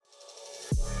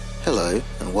Hello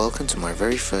and welcome to my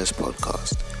very first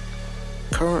podcast,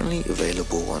 currently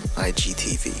available on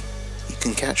IGTV. You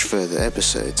can catch further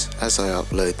episodes as I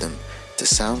upload them to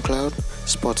SoundCloud,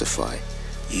 Spotify,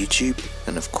 YouTube,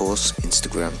 and of course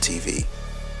Instagram TV.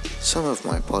 Some of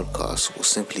my podcasts will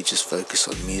simply just focus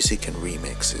on music and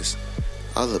remixes.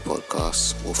 Other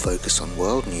podcasts will focus on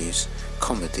world news,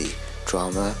 comedy,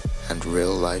 drama, and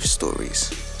real life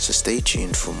stories. So stay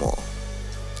tuned for more.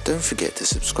 Don't forget to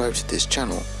subscribe to this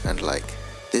channel and like.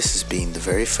 This has been the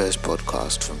very first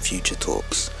podcast from Future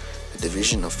Talks, a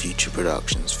division of Future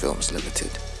Productions Films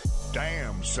Limited.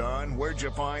 Damn, son, where'd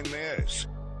you find this?